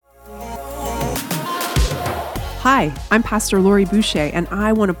Hi, I'm Pastor Lori Boucher, and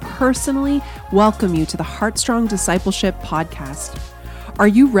I want to personally welcome you to the Heartstrong Discipleship Podcast. Are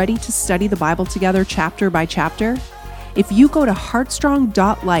you ready to study the Bible together chapter by chapter? If you go to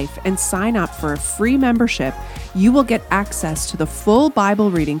heartstrong.life and sign up for a free membership, you will get access to the full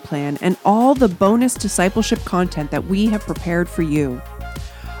Bible reading plan and all the bonus discipleship content that we have prepared for you.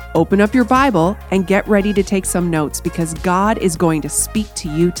 Open up your Bible and get ready to take some notes because God is going to speak to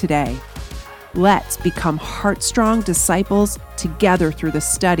you today. Let's become heartstrong disciples together through the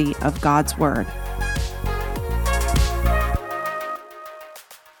study of God's Word.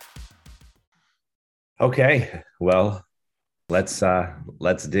 Okay, well, let's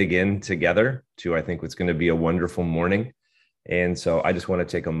dig in together to I think what's going to be a wonderful morning. And so I just want to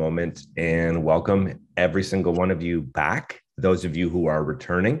take a moment and welcome every single one of you back, those of you who are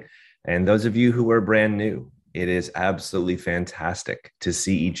returning and those of you who are brand new. It is absolutely fantastic to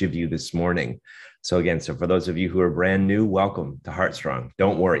see each of you this morning. So for those of you who are brand new, welcome to Heartstrong.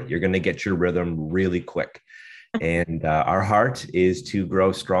 Don't worry, you're going to get your rhythm really quick. And our heart is to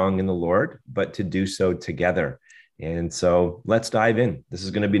grow strong in the Lord, but to do so together. And so let's dive in. This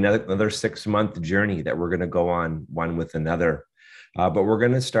is going to be another 6-month journey that we're going to go on one with another. But we're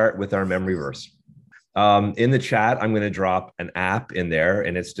going to start with our memory verse. In the chat, I'm going to drop an app in there,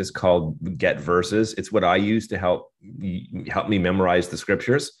 and it's just called Get Verses. It's what I use to help me memorize the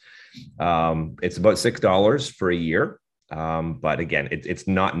scriptures. It's about $6 for a year. But again, it's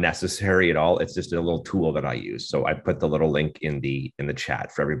not necessary at all. It's just a little tool that I use. So I put the little link in the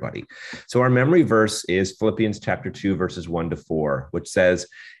chat for everybody. So our memory verse is Philippians chapter 2, verses 1-4, which says,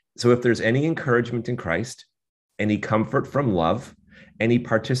 "So if there's any encouragement in Christ, any comfort from love, any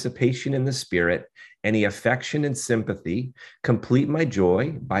participation in the Spirit, any affection and sympathy, complete my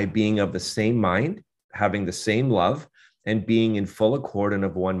joy by being of the same mind, having the same love, and being in full accord and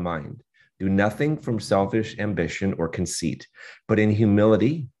of one mind. Do nothing from selfish ambition or conceit, but in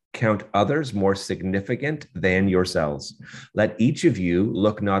humility count others more significant than yourselves. Let each of you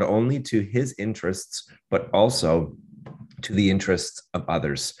look not only to his interests, but also to the interests of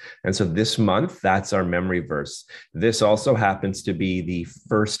others." And so this month, that's our memory verse. This also happens to be the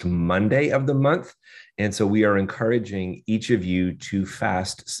first Monday of the month. And so we are encouraging each of you to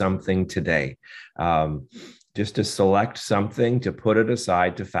fast something today. Just to select something, to put it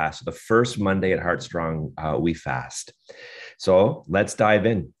aside to fast. So the first Monday at Heartstrong, we fast. So let's dive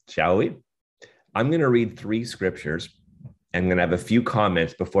in, shall we? I'm going to read 3 scriptures. I'm going to have a few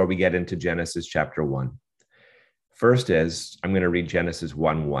comments before we get into Genesis chapter 1. First is, I'm going to read Genesis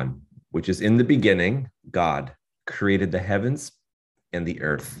 1:1, which is, "In the beginning, God created the heavens and the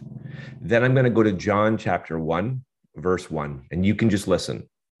earth." Then I'm going to go to John chapter 1, verse 1, and you can just listen.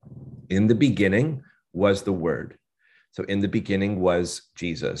 "In the beginning was the Word." So in the beginning was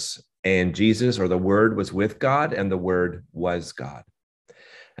Jesus, and Jesus, or the Word, was with God, and the Word was God.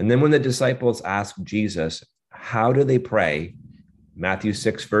 And then when the disciples asked Jesus, how do they pray? Matthew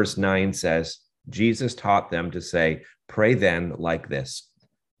 6, verse 9 says, Jesus taught them to say, "Pray then like this: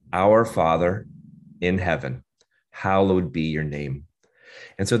 Our Father in heaven, hallowed be your name."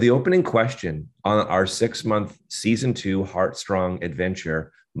 And so the opening question on our 6-month season 2 Heartstrong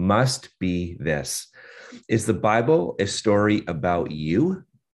adventure must be this: is the Bible a story about you,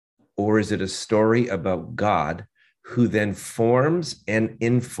 or is it a story about God who then forms and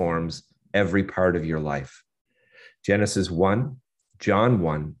informs every part of your life? Genesis 1, John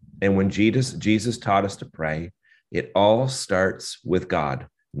 1, and when Jesus taught us to pray, it all starts with God,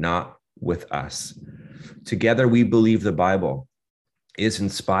 not with us. Together, we believe the Bible is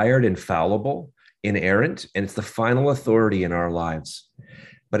inspired, infallible, inerrant, and it's the final authority in our lives.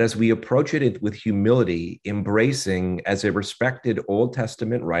 But as we approach it with humility, embracing, as a respected Old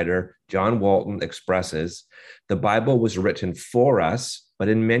Testament writer, John Walton, expresses, the Bible was written for us, but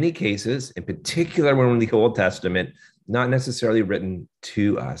in many cases, in particular when in the Old Testament, not necessarily written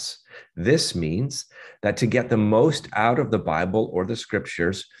to us. This means that to get the most out of the Bible or the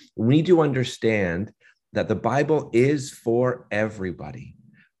scriptures, we need to understand that the Bible is for everybody,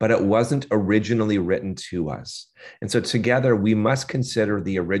 but it wasn't originally written to us. And so together we must consider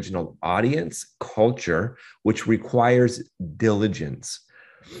the original audience, culture, which requires diligence.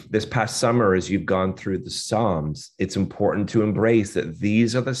 This past summer, as you've gone through the Psalms, it's important to embrace that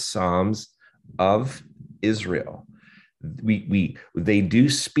these are the Psalms of Israel. They do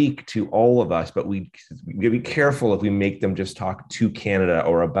speak to all of us, but we be careful if we make them just talk to Canada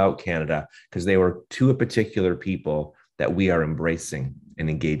or about Canada, because they were to a particular people that we are embracing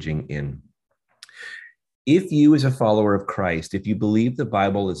and engaging in. If you, as a follower of Christ, if you believe the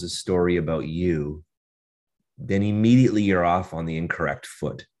Bible is a story about you, then immediately you're off on the incorrect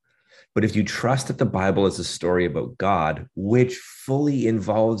foot. But if you trust that the Bible is a story about God, which fully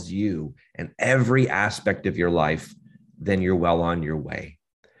involves you and every aspect of your life, then you're well on your way.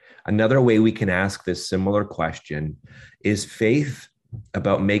 Another way we can ask this similar question is faith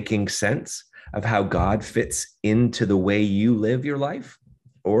about making sense of how God fits into the way you live your life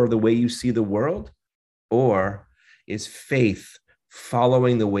or the way you see the world? Or is faith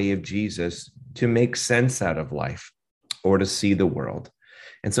following the way of Jesus to make sense out of life or to see the world?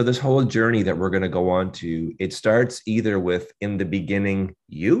 And so this whole journey that we're going to go on to, it starts either with in the beginning,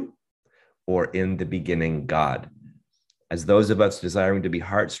 you, or in the beginning, God. As those of us desiring to be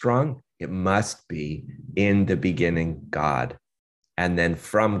heart strong, it must be in the beginning, God. And then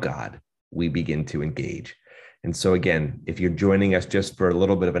from God, we begin to engage. And so again, if you're joining us just for a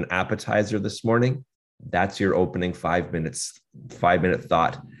little bit of an appetizer this morning, that's your opening 5-minute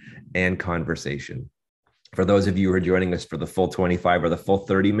thought and conversation. For those of you who are joining us for the full 25 or the full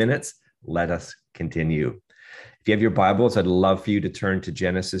 30 minutes, let us continue. If you have your Bibles, I'd love for you to turn to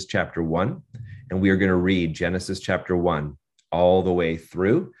Genesis chapter 1, and we are going to read Genesis chapter 1 all the way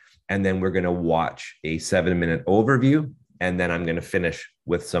through, and then we're going to watch a 7-minute overview, and then I'm going to finish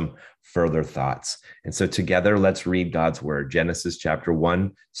with some further thoughts. And so together, let's read God's word, Genesis chapter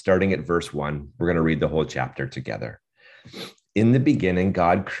 1, starting at verse 1. We're going to read the whole chapter together. In the beginning,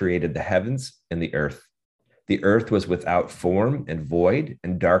 God created the heavens and the earth. The earth was without form and void,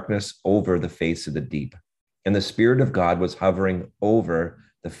 and darkness over the face of the deep. And the Spirit of God was hovering over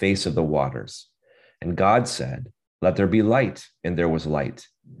the face of the waters. And God said, "Let there be light," and there was light.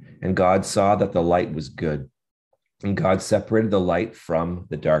 And God saw that the light was good. And God separated the light from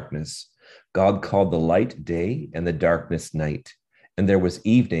the darkness. God called the light day and the darkness night. And there was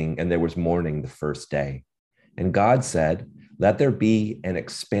evening and there was morning the first day. And God said, "Let there be an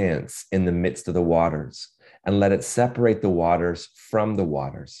expanse in the midst of the waters, and let it separate the waters from the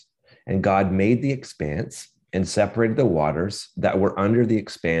waters." And God made the expanse and separated the waters that were under the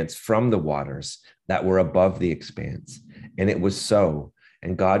expanse from the waters that were above the expanse. And it was so.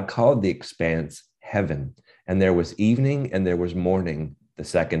 And God called the expanse heaven. And there was evening and there was morning the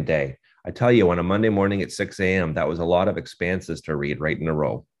second day. I tell you, on a Monday morning at 6 a.m., that was a lot of expanses to read right in a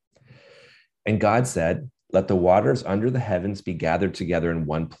row. And God said, "Let the waters under the heavens be gathered together in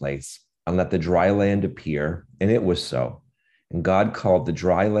one place, and let the dry land appear." And it was so. And God called the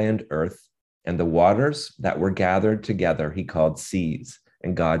dry land earth, and the waters that were gathered together he called seas.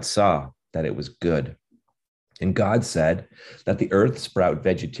 And God saw that it was good. And God said, "Let the earth sprout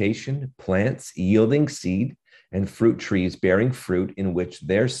vegetation, plants yielding seed, and fruit trees bearing fruit in which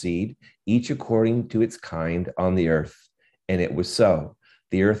their seed, each according to its kind on the earth." And it was so.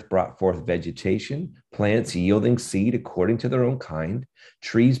 The earth brought forth vegetation, plants yielding seed according to their own kind,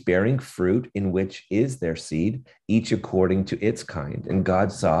 trees bearing fruit in which is their seed, each according to its kind. And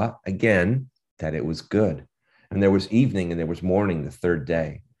God saw again that it was good. And there was evening and there was morning the third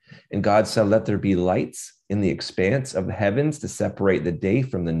day. And God said, "Let there be lights in the expanse of the heavens to separate the day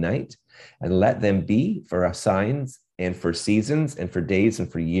from the night, and let them be for signs and for seasons and for days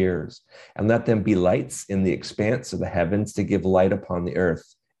and for years. And let them be lights in the expanse of the heavens to give light upon the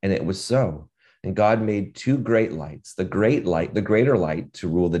earth." And it was so. And God made two great lights, the greater light to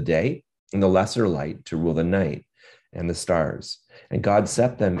rule the day, and the lesser light to rule the night, and the stars. And God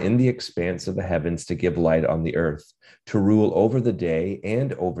set them in the expanse of the heavens to give light on the earth, to rule over the day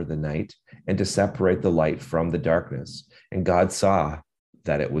and over the night, and to separate the light from the darkness. And God saw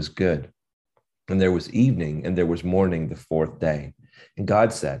that it was good. And there was evening and there was morning the fourth day. And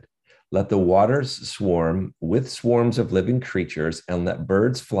God said, "Let the waters swarm with swarms of living creatures, and let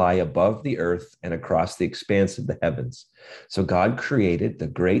birds fly above the earth and across the expanse of the heavens." So God created the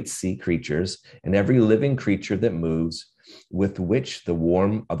great sea creatures and every living creature that moves, with which the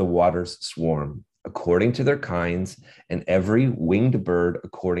warm of the waters swarm, according to their kinds, and every winged bird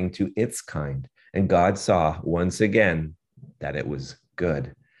according to its kind. And God saw once again that it was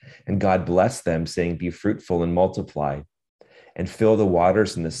good. And God blessed them, saying, "Be fruitful and multiply, and fill the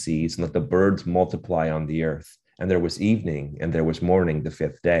waters and the seas, and let the birds multiply on the earth." And there was evening and there was morning the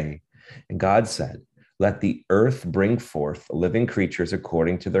fifth day. And God said, "Let the earth bring forth living creatures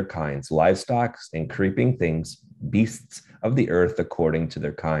according to their kinds, livestock and creeping things, beasts of the earth according to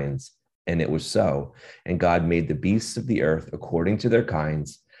their kinds." And it was so. And God made the beasts of the earth according to their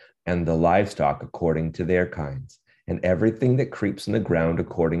kinds, and the livestock according to their kinds, and everything that creeps in the ground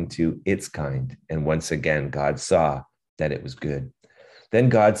according to its kind. And once again, God saw that it was good. Then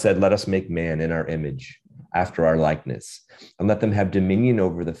God said, "Let us make man in our image, after our likeness, and let them have dominion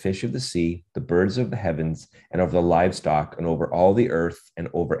over the fish of the sea, the birds of the heavens, and over the livestock, and over all the earth, and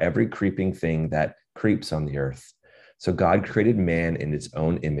over every creeping thing that creeps on the earth." So God created man in his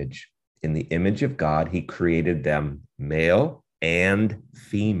own image. In the image of God, he created them, male and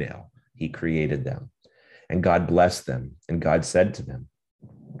female. He created them. And God blessed them. And God said to them,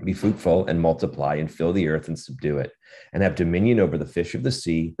 be fruitful and multiply and fill the earth and subdue it, and have dominion over the fish of the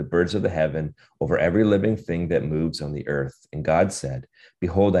sea, the birds of the heaven, over every living thing that moves on the earth. And God said,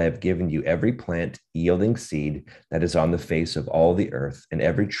 behold, I have given you every plant yielding seed that is on the face of all the earth, and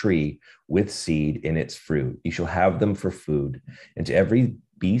every tree with seed in its fruit. You shall have them for food. And to every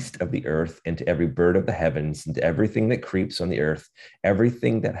beast of the earth, and to every bird of the heavens, and to everything that creeps on the earth,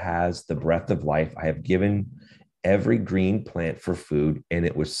 everything that has the breath of life, I have given every green plant for food. And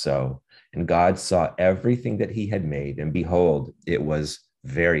it was so. And God saw everything that he had made, and behold, it was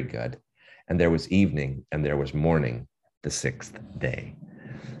very good. And there was evening, and there was morning, the sixth day.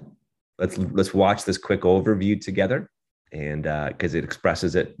 Let's watch this quick overview together, and because it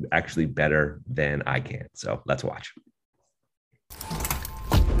expresses it actually better than I can. So let's watch.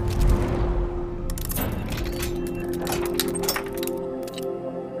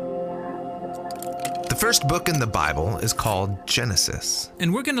 The first book in the Bible is called Genesis.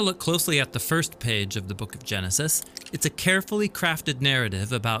 And we're going to look closely at the first page of the book of Genesis. It's a carefully crafted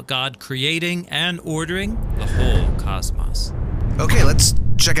narrative about God creating and ordering the whole cosmos. Okay, let's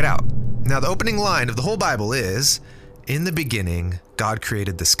check it out. Now, the opening line of the whole Bible is, in the beginning, God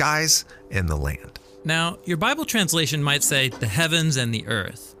created the skies and the land. Now, your Bible translation might say the heavens and the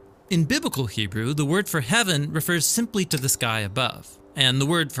earth. In biblical Hebrew, the word for heaven refers simply to the sky above. And the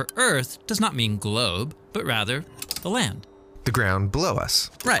word for earth does not mean globe, but rather the land. The ground below us.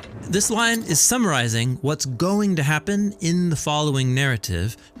 Right. This line is summarizing what's going to happen in the following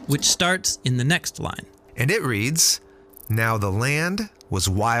narrative, which starts in the next line. And it reads, now the land was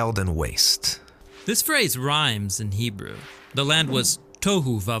wild and waste. This phrase rhymes in Hebrew. The land was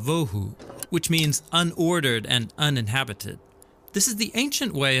tohu vavohu, which means unordered and uninhabited. This is the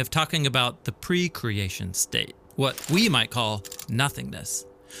ancient way of talking about the pre-creation state, what we might call nothingness.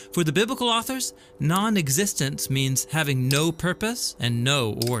 For the biblical authors, non-existence means having no purpose and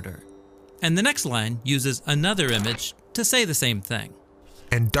no order. And the next line uses another image to say the same thing.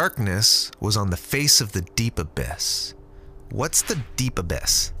 And darkness was on the face of the deep abyss. What's the deep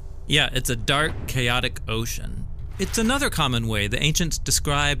abyss? Yeah, it's a dark, chaotic ocean. It's another common way the ancients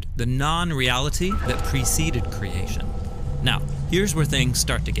described the non-reality that preceded creation. Now, here's where things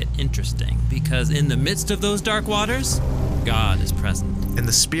start to get interesting, because in the midst of those dark waters, God is present. And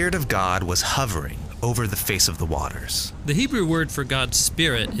the Spirit of God was hovering over the face of the waters. The Hebrew word for God's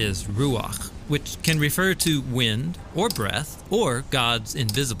Spirit is ruach, which can refer to wind or breath or God's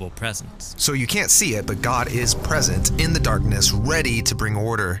invisible presence. So you can't see it, but God is present in the darkness, ready to bring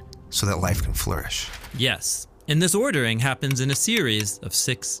order so that life can flourish. Yes, and this ordering happens in a series of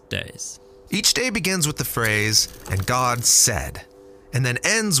 6 days. Each day begins with the phrase, and God said, and then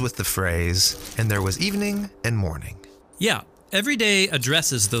ends with the phrase, and there was evening and morning. Yeah, every day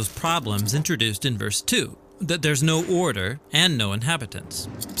addresses those problems introduced in verse 2, that there's no order and no inhabitants.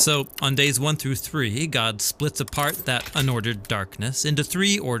 So on days 1 through 3, God splits apart that unordered darkness into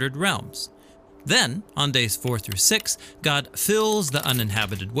 3 ordered realms. Then, on days 4 through 6, God fills the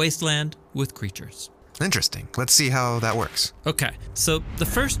uninhabited wasteland with creatures. Interesting. Let's see how that works. Okay, so the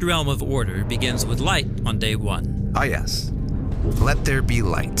first realm of order begins with light on day 1. Ah, yes. Let there be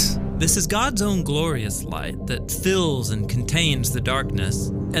light. This is God's own glorious light that fills and contains the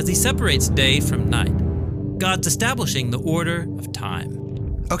darkness as he separates day from night. God's establishing the order of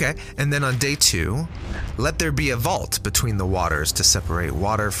time. Okay, and then on day 2, let there be a vault between the waters to separate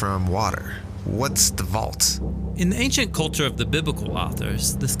water from water. What's the vault? In the ancient culture of the biblical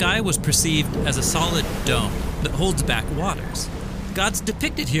authors, the sky was perceived as a solid dome that holds back waters. God's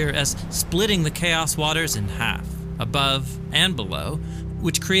depicted here as splitting the chaos waters in half, above and below,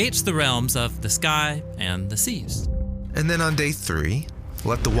 which creates the realms of the sky and the seas. And then on day 3,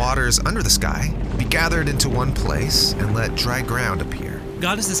 let the waters under the sky be gathered into one place and let dry ground appear.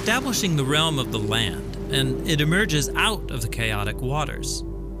 God is establishing the realm of the land, and it emerges out of the chaotic waters.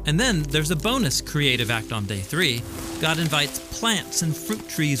 And then there's a bonus creative act on day 3. God invites plants and fruit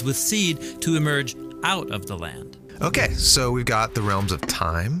trees with seed to emerge out of the land. Okay, so we've got the realms of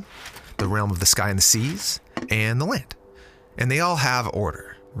time, the realm of the sky and the seas, and the land. And they all have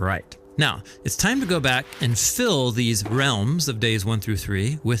order. Right. Now, it's time to go back and fill these realms of days 1 through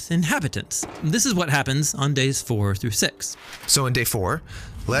 3 with inhabitants. This is what happens on days 4 through 6. So in day 4,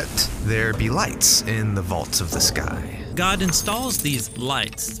 let there be lights in the vaults of the sky. God installs these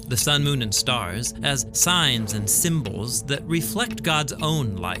lights, the sun, moon, and stars, as signs and symbols that reflect God's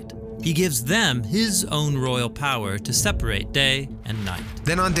own light. He gives them his own royal power to separate day and night.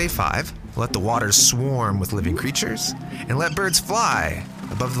 Then on day 5, let the waters swarm with living creatures, and let birds fly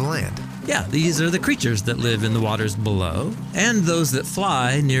above the land. Yeah, these are the creatures that live in the waters below, and those that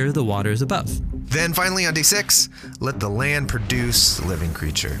fly near the waters above. Then finally on day 6, let the land produce living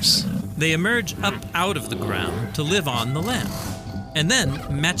creatures. They emerge up out of the ground to live on the land. And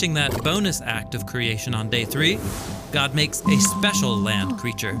then, matching that bonus act of creation on day 3, God makes a special land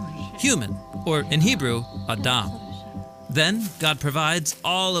creature, human, or in Hebrew, Adam. Then, God provides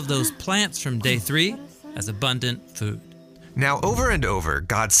all of those plants from day 3 as abundant food. Now, over and over,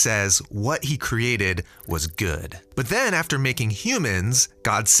 God says what he created was good. But then, after making humans,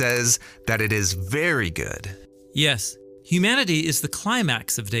 God says that it is very good. Yes, humanity is the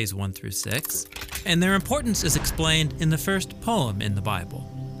climax of days 1 through 6, and their importance is explained in the first poem in the Bible.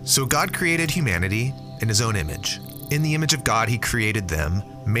 So God created humanity in his own image. In the image of God, he created them.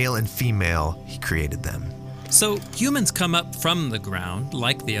 Male and female, he created them. So humans come up from the ground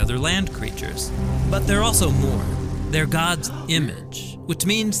like the other land creatures, but they're also more. They're God's image, which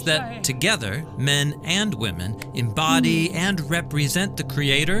means that together, men and women embody and represent the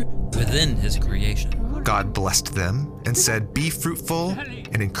Creator within his creation. God blessed them and said, "Be fruitful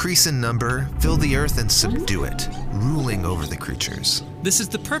and increase in number, fill the earth and subdue it, ruling over the creatures." This is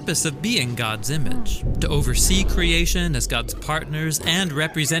the purpose of being God's image, to oversee creation as God's partners and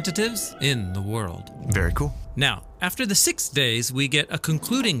representatives in the world. Very cool. Now, after the 6 days, we get a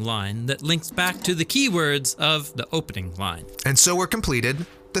concluding line that links back to the key words of the opening line. And so were completed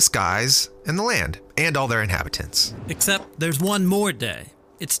the skies and the land and all their inhabitants. Except there's one more day.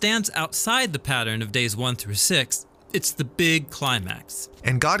 It stands outside the pattern of days 1 through 6. It's the big climax.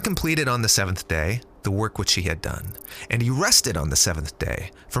 And God completed on the 7th day the work which he had done. And he rested on the 7th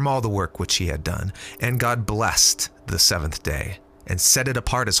day from all the work which he had done. And God blessed the 7th day and set it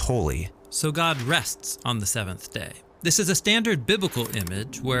apart as holy. So God rests on the 7th day. This is a standard biblical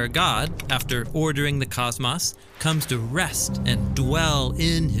image where God, after ordering the cosmos, comes to rest and dwell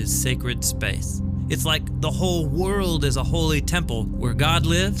in his sacred space. It's like the whole world is a holy temple where God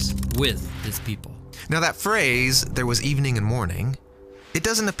lives with his people. Now that phrase, "there was evening and morning," it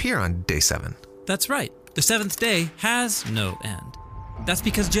doesn't appear on day 7. That's right. The 7th day has no end. That's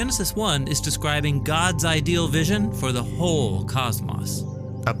because Genesis 1 is describing God's ideal vision for the whole cosmos.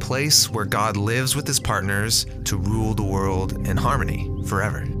 A place where God lives with his partners to rule the world in harmony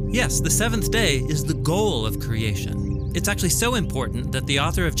forever. Yes, the 7th day is the goal of creation. It's actually so important that the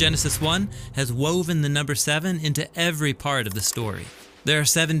author of Genesis 1 has woven the number 7 into every part of the story. There are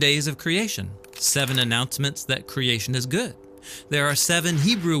 7 days of creation, 7 announcements that creation is good. There are 7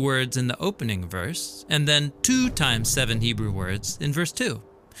 Hebrew words in the opening verse, and then 2 times 7 Hebrew words in verse 2.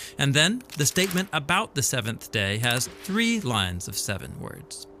 And then the statement about the 7th day has 3 lines of 7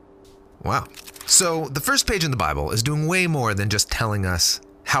 words. Wow. So the first page in the Bible is doing way more than just telling us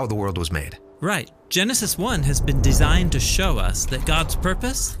how the world was made. Right. Genesis 1 has been designed to show us that God's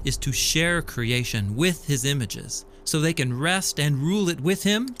purpose is to share creation with his images, so they can rest and rule it with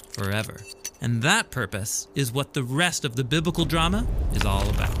him forever. And that purpose is what the rest of the biblical drama is all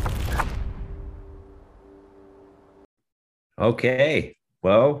about. Okay.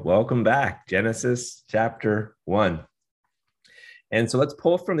 Well, welcome back. Genesis chapter 1. And so let's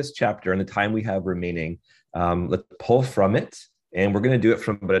pull from this chapter in the time we have remaining. Let's pull from it. And we're going to do it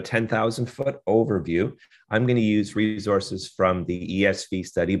from about a 10,000 foot overview. I'm going to use resources from the ESV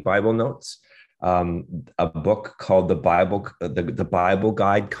Study Bible Notes, a book called the Bible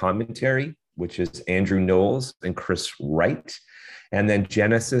Guide Commentary, which is Andrew Knowles and Chris Wright, and then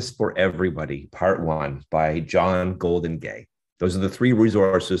Genesis for Everybody, Part 1 by John Goldingay. Those are the 3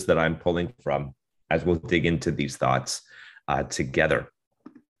 resources that I'm pulling from as we'll dig into these thoughts together.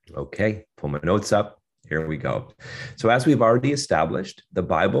 Okay, pull my notes up. Here we go. So as we've already established, the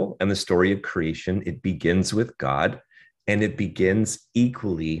Bible and the story of creation, it begins with God, and it begins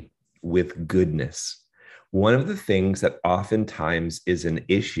equally with goodness. One of the things that oftentimes is an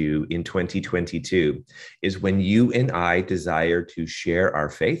issue in 2022 is when you and I desire to share our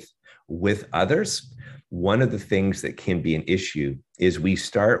faith with others. One of the things that can be an issue is we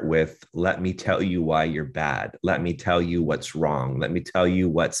start with, let me tell you why you're bad. Let me tell you what's wrong. Let me tell you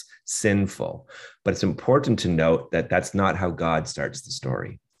what's sinful. But it's important to note that that's not how God starts the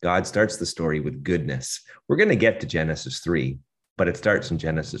story. God starts the story with goodness. We're going to get to Genesis 3, but it starts in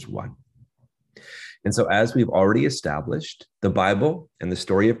Genesis 1. And so as we've already established, the Bible and the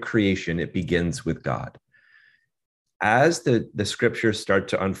story of creation, it begins with God. As the scriptures start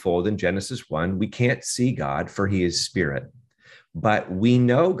to unfold in Genesis 1, we can't see God, for he is spirit. but we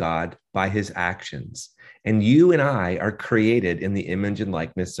know God by his actions. And you and I are created in the image and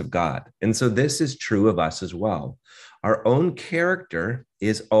likeness of God. And so this is true of us as well. Our own character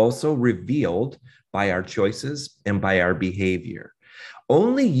is also revealed by our choices and by our behavior.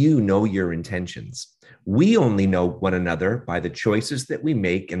 Only you know your intentions. We only know one another by the choices that we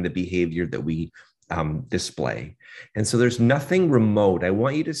make and the behavior that we display. And so there's nothing remote. I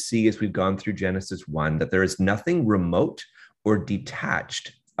want you to see, as we've gone through Genesis 1, that there is nothing remote or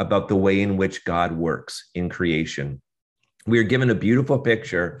detached about the way in which God works in creation. We are given a beautiful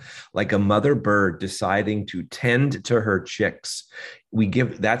picture, like a mother bird deciding to tend to her chicks.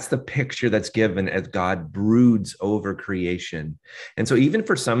 That's the picture that's given as God broods over creation. And so even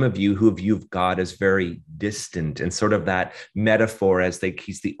for some of you who view God as very distant and sort of that metaphor as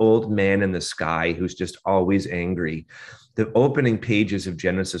he's the old man in the sky who's just always angry, the opening pages of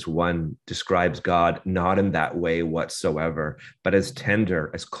Genesis 1 describes God not in that way whatsoever, but as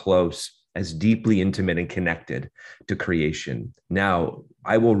tender, as close, as deeply intimate and connected to creation. Now,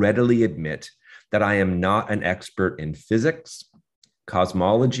 I will readily admit that I am not an expert in physics,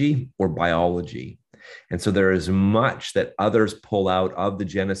 cosmology, or biology. And so there is much that others pull out of the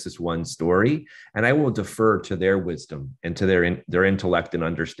Genesis 1 story, and I will defer to their wisdom and to their intellect and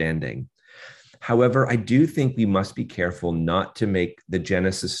understanding. However, I do think we must be careful not to make the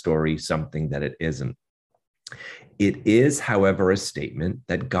Genesis story something that it isn't. It is, however, a statement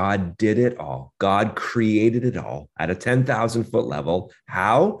that God did it all. God created it all at a 10,000-foot level.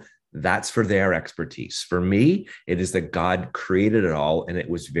 How? That's for their expertise. For me, it is that God created it all, and it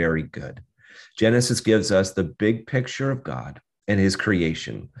was very good. Genesis gives us the big picture of God and his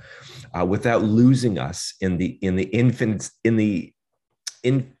creation, without losing us in the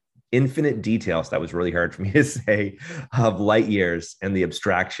infinite details. That was really hard for me to say, of light years and the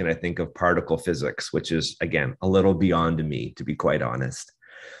abstraction, I think, of particle physics, which is, again, a little beyond me, to be quite honest.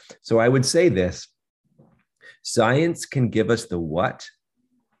 So I would say this: science can give us the what,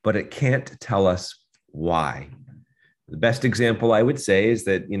 but it can't tell us why. The best example I would say is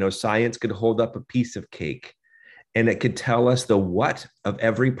that, science could hold up a piece of cake and it could tell us the what of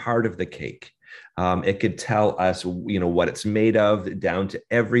every part of the cake. It could tell us, what it's made of, down to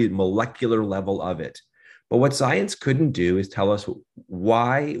every molecular level of it. But what science couldn't do is tell us,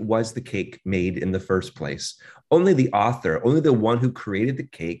 why was the cake made in the first place? Only the author, only the one who created the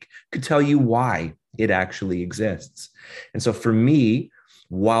cake, could tell you why it actually exists. And so for me,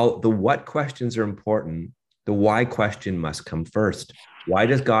 while the what questions are important, the why question must come first. Why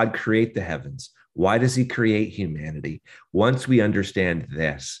does God create the heavens? Why does he create humanity? Once we understand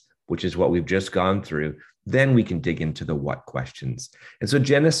this, which is what we've just gone through, then we can dig into the what questions. And so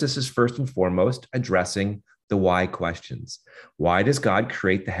Genesis is first and foremost addressing the why questions. Why does God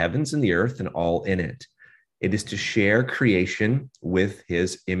create the heavens and the earth and all in it? It is to share creation with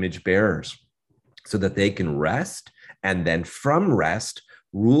his image bearers so that they can rest, and then from rest,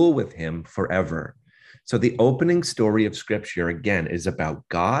 rule with him forever. So the opening story of Scripture, again, is about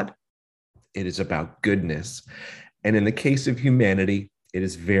God. It is about goodness. And in the case of humanity, it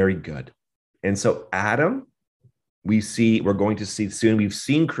is very good. And so Adam, we're going to see soon, we've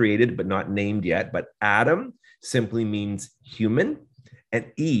seen created, but not named yet. But Adam simply means human, and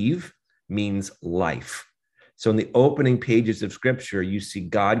Eve means life. So in the opening pages of Scripture, you see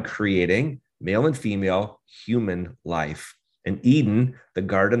God creating male and female human life. And Eden, the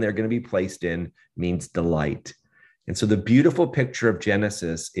garden they're going to be placed in, means delight. And so the beautiful picture of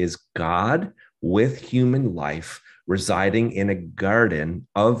Genesis is God with human life residing in a garden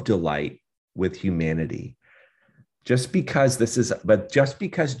of delight with humanity. Just because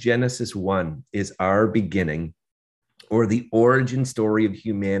Genesis 1 is our beginning, or the origin story of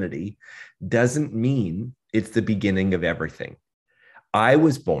humanity, doesn't mean it's the beginning of everything. I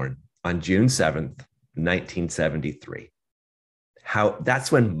was born on June 7th, 1973.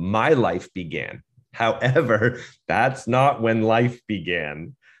 That's when my life began. However, that's not when life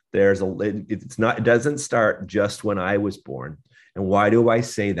began. It doesn't start just when I was born. And why do I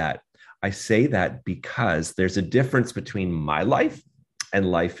say that? I say that because there's a difference between my life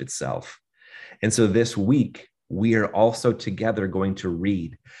and life itself. And so this week, we are also together going to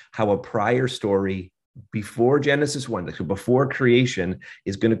read how a prior story before Genesis 1, before creation,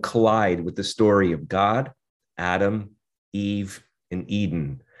 is going to collide with the story of God, Adam, Eve, and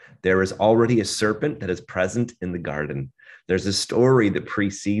Eden. There is already a serpent that is present in the garden. There's a story that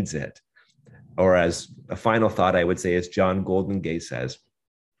precedes it. Or as a final thought, I would say, as John Golden Gay says,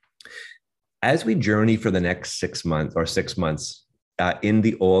 as we journey for the next 6 months in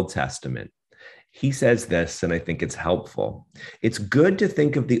the Old Testament, He says this, and I think it's helpful. It's good to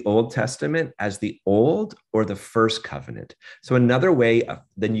think of the Old Testament as the old or the first covenant. So another way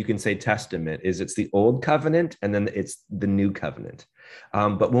then you can say testament is it's the old covenant and then it's the new covenant.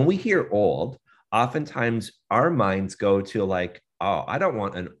 But when we hear old, oftentimes our minds go to like, oh, I don't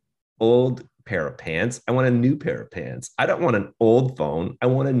want an old pair of pants. I want a new pair of pants. I don't want an old phone. I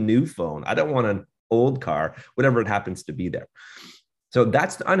want a new phone. I don't want an old car, whatever it happens to be there. So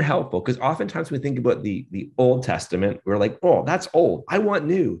that's unhelpful because oftentimes we think about the Old Testament. We're like, oh, that's old. I want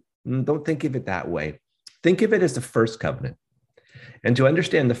new. Don't think of it that way. Think of it as the first covenant. And to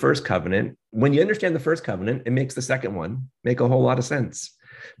understand the first covenant, when you understand the first covenant, it makes the second one make a whole lot of sense.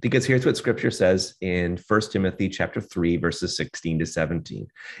 Because here's what scripture says in 1 Timothy chapter 3, verses 16 to 17.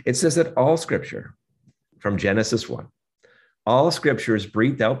 It says that all scripture from Genesis 1, all scripture is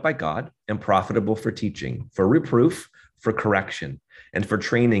breathed out by God and profitable for teaching, for reproof, for correction, and for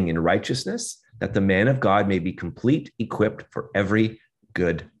training in righteousness, that the man of God may be complete, equipped for every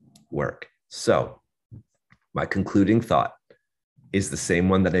good work. So my concluding thought is the same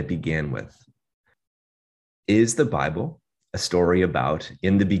one that I began with. Is the Bible a story about,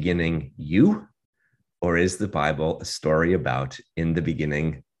 in the beginning, you? Or is the Bible a story about, in the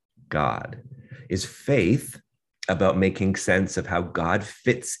beginning, God? Is faith about making sense of how God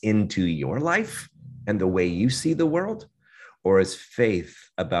fits into your life and the way you see the world? Or is faith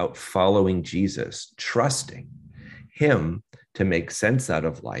about following Jesus, trusting him to make sense out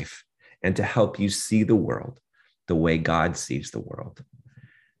of life and to help you see the world the way God sees the world?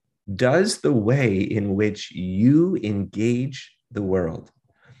 Does the way in which you engage the world,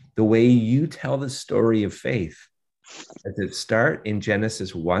 the way you tell the story of faith, does it start in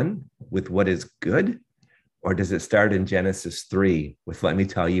Genesis 1 with what is good? Or does it start in Genesis 3 with, let me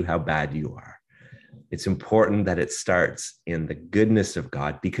tell you how bad you are? It's important that it starts in the goodness of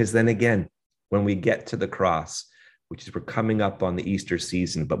God, because then again, when we get to the cross, which is we're coming up on the Easter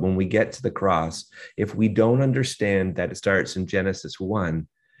season, but when we get to the cross, if we don't understand that it starts in Genesis 1,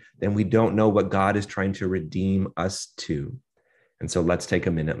 then we don't know what God is trying to redeem us to. And so let's take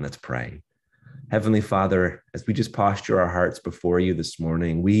a minute and let's pray. Heavenly Father, as we just posture our hearts before you this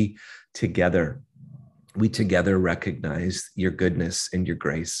morning, we together recognize your goodness and your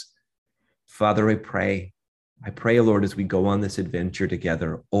grace. Father, I pray, Lord, as we go on this adventure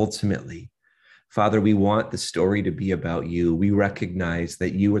together, ultimately, Father, we want the story to be about you. We recognize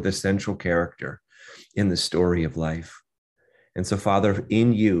that you are the central character in the story of life. And so, Father,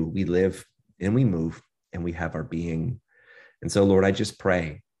 in you, we live and we move and we have our being. And so, Lord, I just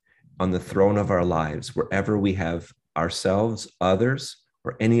pray on the throne of our lives, wherever we have ourselves, others,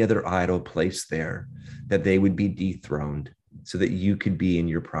 or any other idol placed there, that they would be dethroned so that you could be in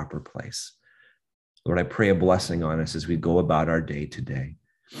your proper place. Lord, I pray a blessing on us as we go about our day today.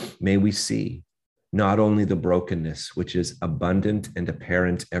 May we see not only the brokenness, which is abundant and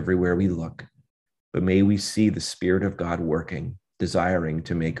apparent everywhere we look, but may we see the Spirit of God working, desiring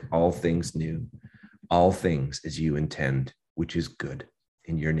to make all things new, all things as you intend, which is good.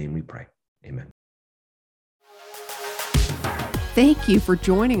 In your name we pray. Amen. Thank you for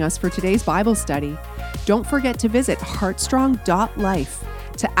joining us for today's Bible study. Don't forget to visit heartstrong.life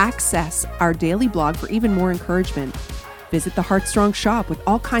to access our daily blog for even more encouragement. Visit the Heartstrong shop with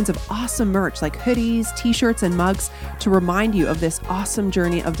all kinds of awesome merch like hoodies, t-shirts, and mugs to remind you of this awesome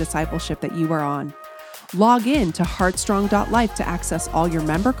journey of discipleship that you are on. Log in to heartstrong.life to access all your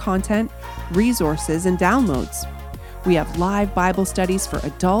member content, resources, and downloads. We have live Bible studies for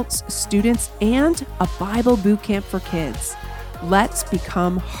adults, students, and a Bible boot camp for kids. Let's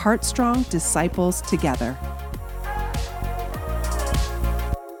become Heartstrong disciples together.